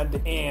 And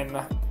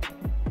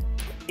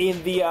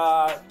in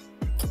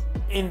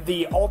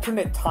the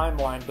alternate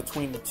timeline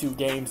between the two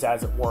games,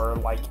 as it were,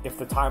 like if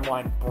the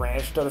timeline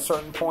branched at a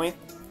certain point,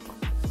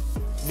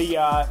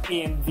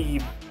 in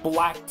the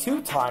Black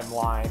 2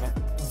 timeline,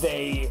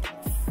 they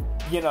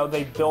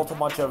built a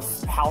bunch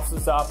of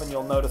houses up, and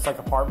you'll notice like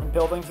apartment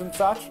buildings and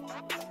such.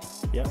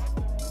 Yeah.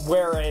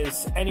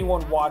 Whereas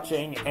anyone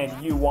watching and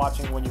you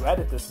watching when you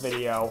edit this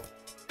video,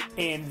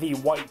 in the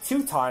White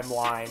 2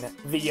 timeline,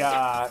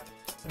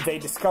 they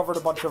discovered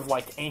a bunch of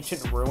like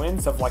ancient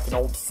ruins of like an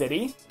old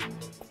city.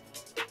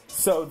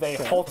 So they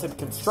halted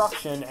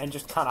construction and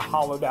just kind of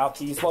hollowed out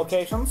these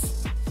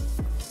locations.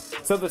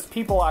 So there's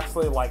people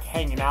actually like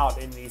hanging out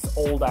in these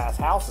old ass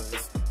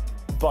houses,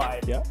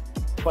 but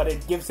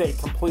it gives a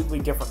completely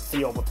different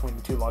feel between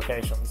the two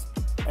locations,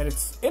 and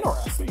it's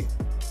interesting.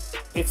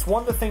 It's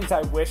one of the things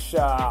I wish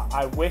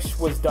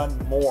was done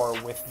more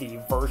with the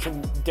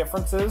version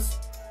differences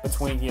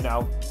between,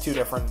 two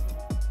different,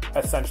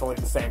 essentially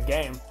the same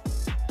game.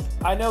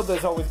 I know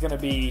there's always going to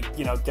be,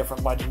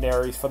 different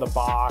legendaries for the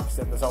box,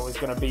 and there's always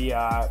going to be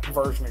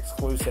version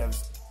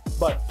exclusives,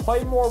 but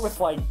play more with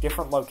like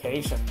different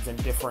locations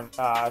and different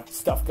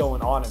stuff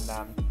going on in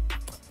them.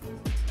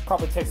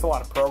 Probably takes a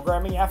lot of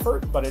programming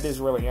effort, but it is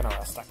really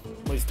interesting,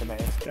 at least to me.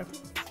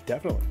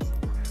 Definitely.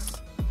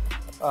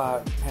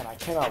 Man, I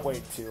cannot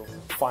wait to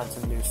find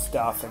some new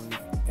stuff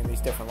in these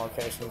different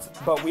locations.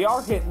 But we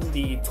are hitting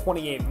the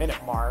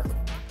 28-minute mark,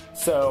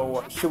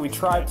 so should we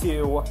try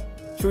to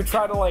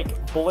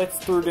like blitz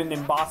through to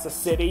Nimbasa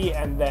City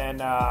and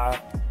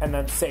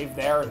then save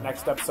there?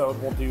 Next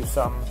episode we'll do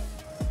some,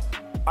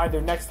 either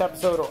next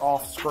episode or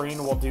off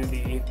screen we'll do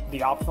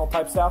the optional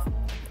type stuff.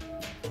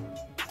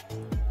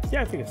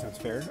 Yeah, I think it sounds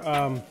fair.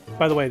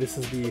 By the way, this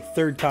is the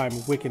third time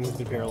Wiccan has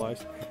been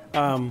paralyzed.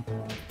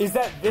 Is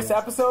that this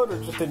episode or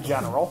just in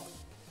general?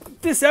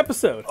 This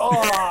episode.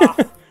 Oh.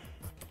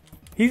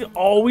 He's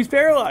always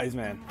paralyzed,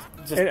 man.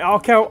 And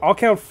I'll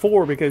count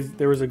 4 because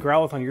there was a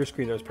Growlithe on your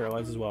screen that was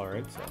paralyzed as well,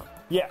 right? So.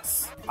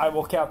 Yes, I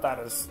would count that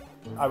as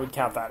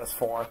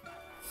 4.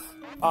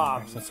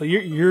 So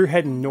you're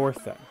heading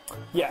north then.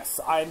 Yes,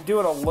 I'm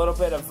doing a little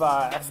bit of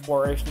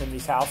exploration in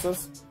these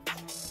houses.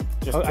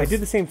 I did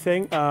the same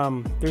thing.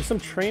 There's some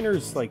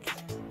trainers like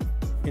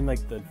in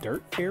like the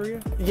dirt area.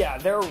 Yeah,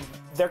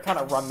 they're kind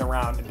of running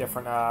around in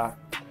different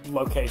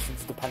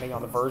locations depending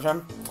on the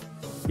version.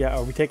 Yeah,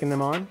 are we taking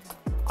them on?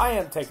 I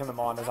am taking them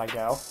on as I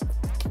go.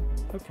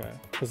 Okay,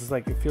 because it's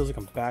like it feels like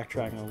I'm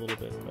backtracking a little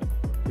bit, but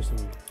there's some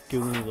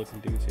goony looking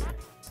dudes here.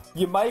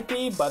 You might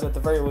be, but at the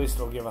very least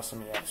it'll give us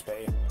some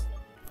EXP.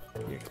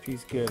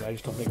 EXP's good. I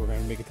just don't think we're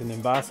going to make it to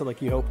Nimbasa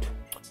like you hoped.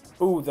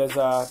 Ooh, there's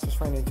just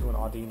ran into an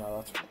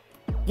Audino.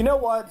 You know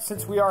what?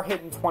 Since we are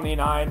hitting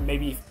 29,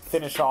 maybe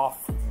finish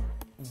off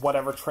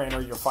whatever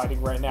trainer you're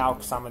fighting right now,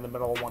 because I'm in the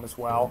middle of one as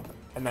well,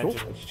 and then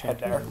just head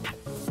there.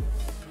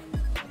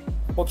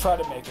 We'll try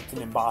to make it to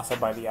Nimbasa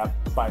by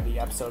the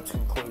episode's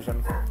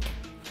conclusion.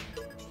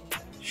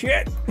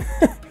 Shit!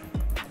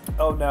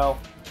 Oh no.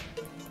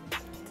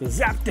 The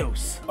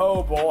Zapdos.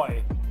 Oh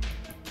boy.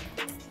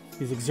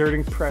 He's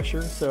exerting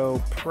pressure,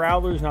 so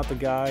Prowler's not the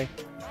guy.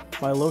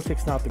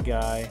 Milotic's not the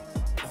guy.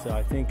 So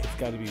I think it's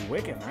got to be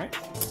Wiccan, right?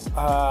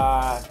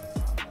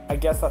 I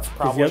guess that's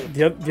probably...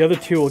 The other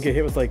two will get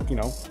hit with, like, you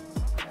know,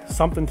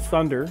 something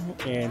Thunder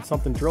and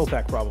something Drill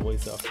Peck probably,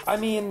 so... I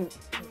mean,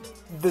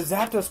 the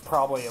Zapdos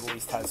probably at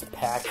least has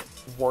Peck.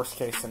 Worst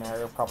case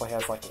scenario probably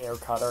has, like, Air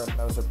Cutter, and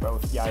those are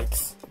both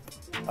yikes.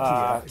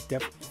 Yeah,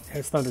 it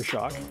has Thunder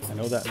Shock. I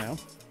know that now.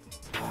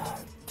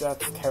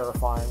 That's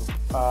terrifying.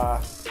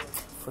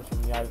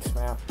 Freaking yikes,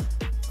 man.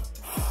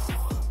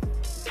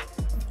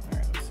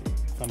 Alright, let's see.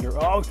 Thunder...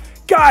 Oh,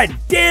 God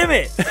damn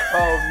it!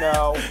 Oh,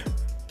 no.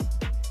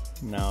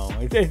 No,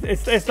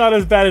 it's not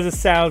as bad as it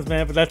sounds,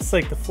 man, but that's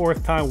like the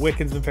 4th time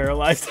Wiccan's been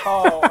paralyzed.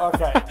 Oh,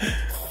 okay.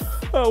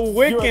 Oh,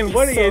 Wiccan,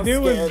 what are you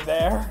doing? Scared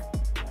there.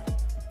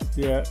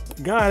 Yeah.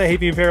 God, I hate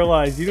being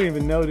paralyzed. You don't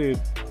even know, dude.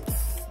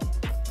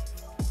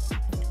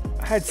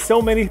 I had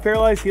so many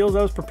paralyzed heals,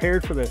 I was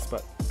prepared for this,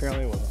 but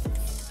apparently it wasn't.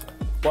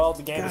 Well,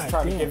 the game is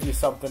trying to give you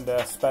something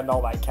to spend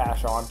all that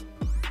cash on.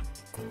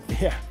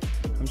 Yeah.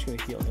 I'm just going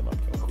to heal him up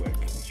real quick.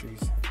 Make sure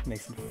he's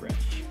nice and fresh.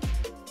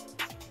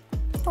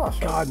 Oh,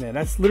 sure. God, man,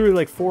 that's literally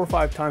like 4 or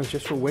 5 times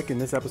just for Wiccan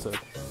this episode.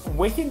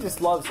 Wiccan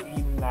just loves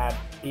eating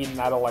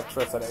that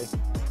electricity.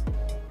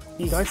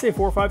 Did I say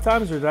 4 or 5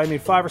 times, or did I mean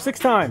 5 or 6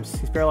 times?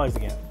 He's paralyzed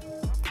again.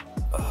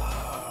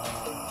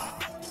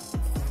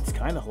 It's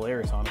kind of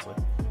hilarious, honestly.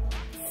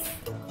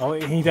 Oh,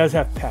 he does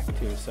have Peck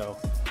too, so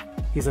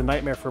he's a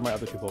nightmare for my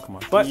other 2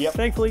 Pokemon. But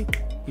thankfully,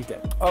 he's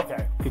dead.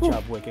 Okay. Good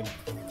job, Wiccan.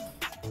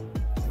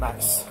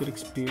 Nice. Good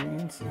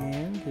experience,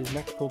 and his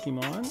next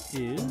Pokemon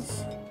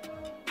is...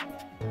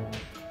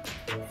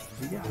 What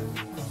do we got?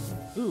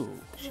 Ooh,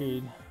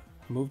 should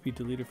move be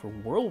deleted for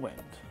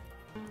Whirlwind?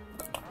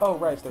 Oh,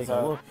 right. There's take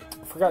a look.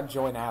 I forgot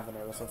Join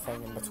Avenue is a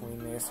thing in between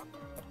these.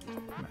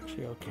 I'm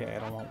actually okay. I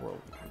don't want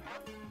Whirlwind.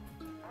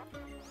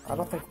 I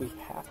don't think we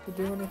have to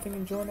do anything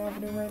in Join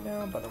Avenue right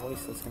now, but at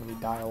least it's going to be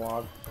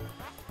dialogue.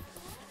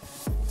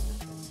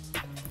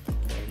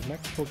 Okay, the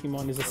next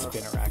Pokemon is a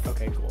Spinnerack.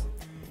 Okay, cool.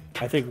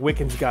 I think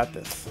Wiccan's got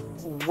this.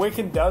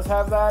 Wiccan does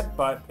have that,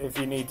 but if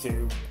you need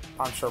to,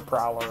 I'm sure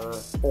Prowler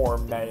or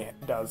May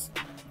does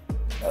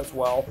as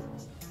well.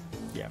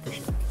 Yeah, for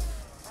sure.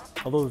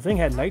 Although the thing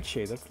had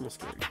Nightshade, that's a little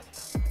scary.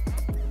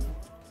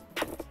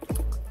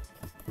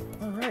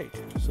 Alright,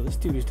 so this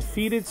dude is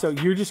defeated, so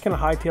you're just going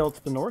to hightail it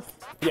to the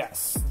north?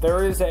 Yes,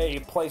 there is a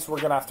place we're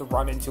going to have to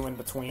run into in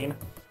between.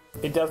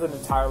 It doesn't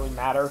entirely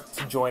matter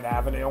to Join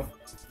Avenue.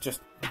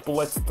 Just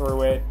blitz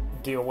through it,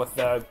 deal with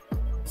the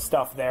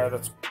stuff there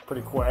that's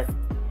pretty quick.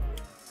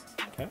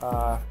 Okay.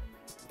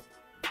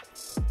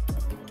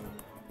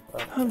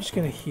 I'm just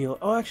going to heal.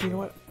 Oh, actually, you know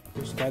what?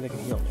 There's a guy that can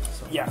heal me.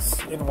 So.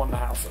 Yes, in one of the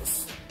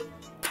houses.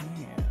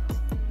 Yeah.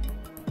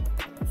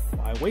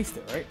 Why waste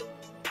it, right?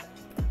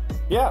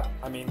 Yeah,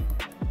 I mean,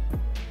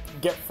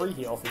 get free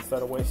heals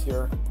instead of waste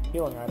your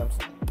healing items.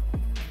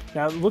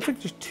 Now, it looks like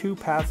there's 2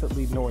 paths that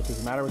lead north. Does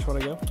it matter which one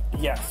I go?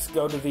 Yes,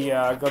 go to the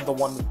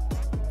one.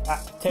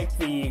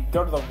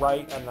 Go to the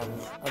right and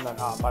then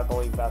up. I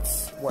believe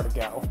that's where to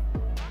go.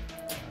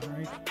 All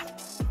right.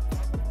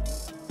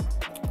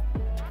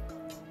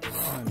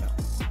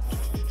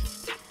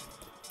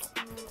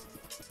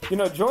 You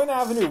know, Join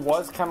Avenue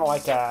was kind of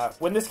like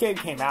when this game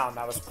came out and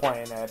I was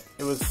playing it,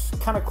 it was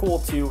kind of cool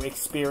to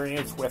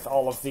experience with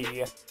all of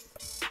the,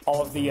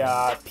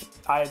 I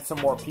had some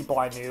more people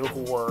I knew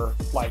who were,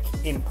 like,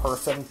 in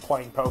person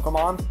playing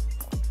Pokemon.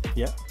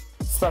 Yeah.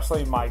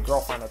 Especially my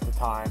girlfriend at the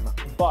time.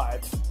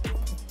 But,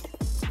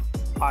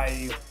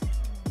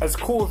 as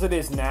cool as it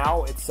is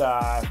now, it's,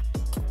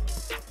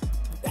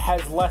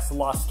 has less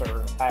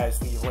luster as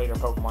the later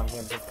Pokemon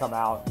games have come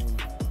out,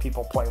 and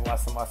people play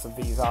less and less of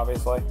these,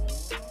 obviously.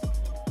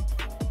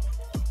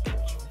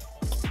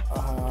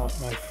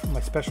 My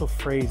special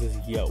phrase is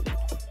yo.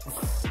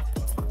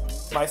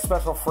 My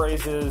special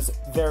phrase is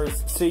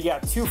so you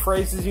got 2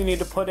 phrases you need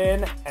to put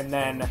in, and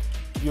then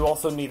you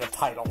also need a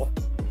title.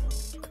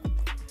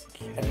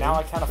 Okay, and now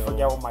I kind of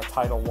forget what my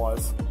title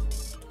was.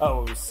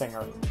 Oh, it was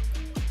singer.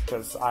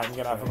 Because I'm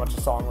going to have a bunch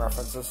of song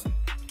references. So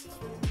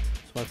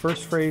my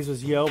first phrase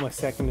was yo, my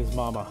second is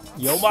mama.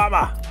 Yo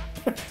mama!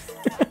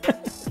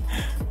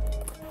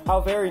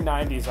 How very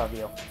 90s of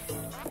you.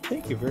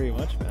 Thank you very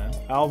much, man.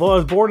 Although I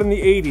was born in the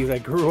 80s, I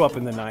grew up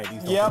in the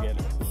 90s. Don't forget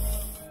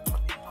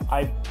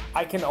it.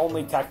 I can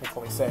only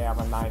technically say I'm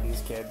a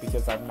 90s kid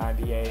because I'm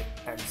 98,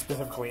 and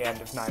specifically end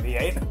of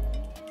 98.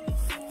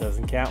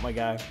 Doesn't count, my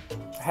guy.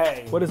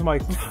 Hey. What is my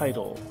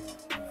title?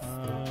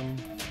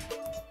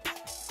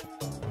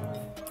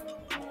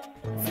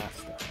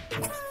 Master.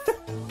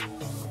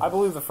 I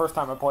believe the first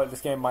time I played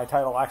this game, my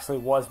title actually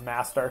was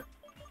Master.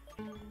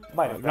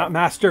 Might have not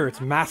Master,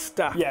 it's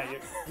Master. Yeah,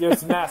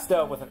 it's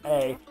Master with an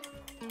A.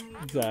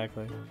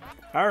 Exactly.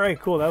 Alright,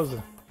 cool. That was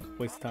a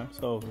waste of time.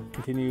 So,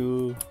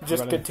 continue.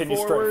 Just continue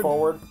straight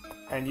forward,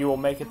 and you will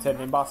make it to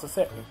Nimbasa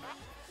City.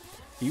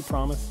 Do you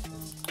promise?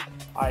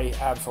 I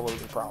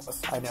absolutely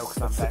promise. I know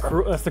because I'm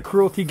there. That's the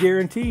cruelty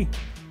guarantee.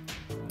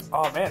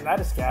 Oh man, that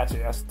is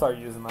catchy. I should start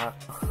using that.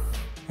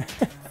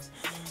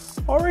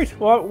 All right,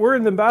 well, we're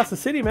in the Mombasa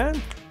City,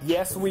 man.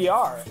 Yes, we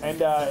are.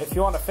 And if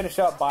you want to finish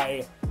up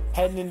by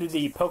heading into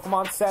the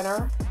Pokemon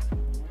Center.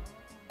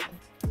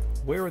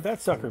 Where would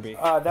that sucker be?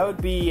 That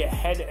would be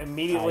head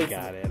immediately. I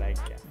got it.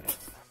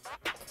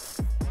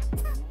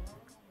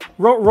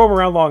 Roam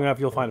around long enough,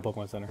 you'll find a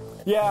Pokemon Center.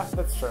 Yeah,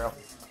 that's true.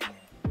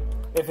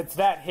 If it's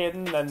that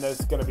hidden, then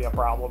there's going to be a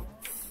problem.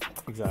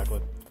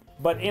 Exactly.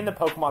 But in the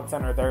Pokemon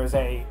Center, there's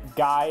a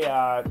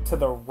guy to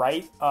the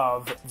right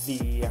of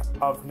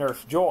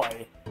Nurse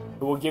Joy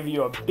who will give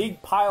you a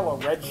big pile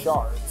of red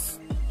shards,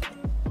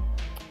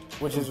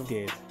 which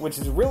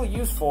is really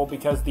useful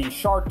because the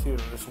shard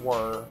tutors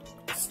were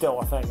still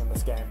a thing in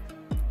this game.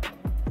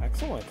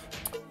 Excellent.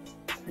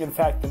 In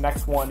fact, the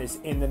next one is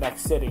in the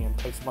next city and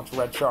takes a bunch of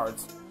red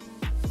shards.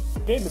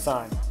 Game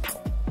design.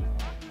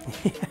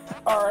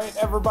 Alright,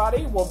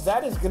 everybody. Well,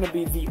 that is going to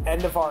be the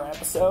end of our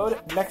episode.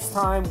 Next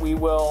time, we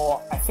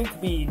will, I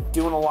think, be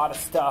doing a lot of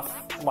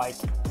stuff, like,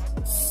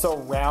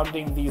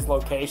 surrounding these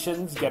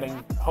locations,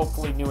 getting,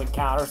 hopefully, new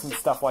encounters and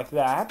stuff like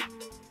that.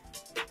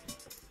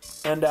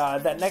 And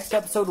that next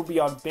episode will be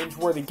on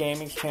Binge-Worthy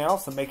Gaming's channel,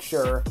 so make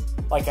sure,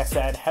 like I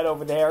said, head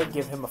over there,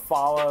 give him a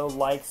follow,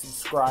 like,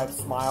 subscribe,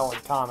 smile,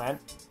 and comment.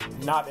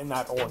 Not in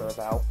that order,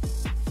 though.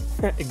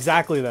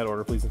 Exactly that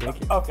order, please and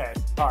thank you. Okay,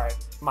 alright.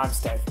 My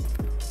mistake.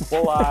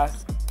 Well,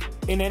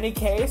 in any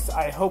case,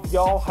 I hope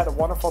y'all had a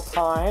wonderful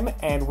time,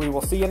 and we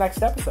will see you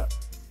next episode.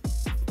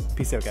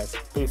 Peace out, guys.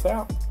 Peace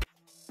out.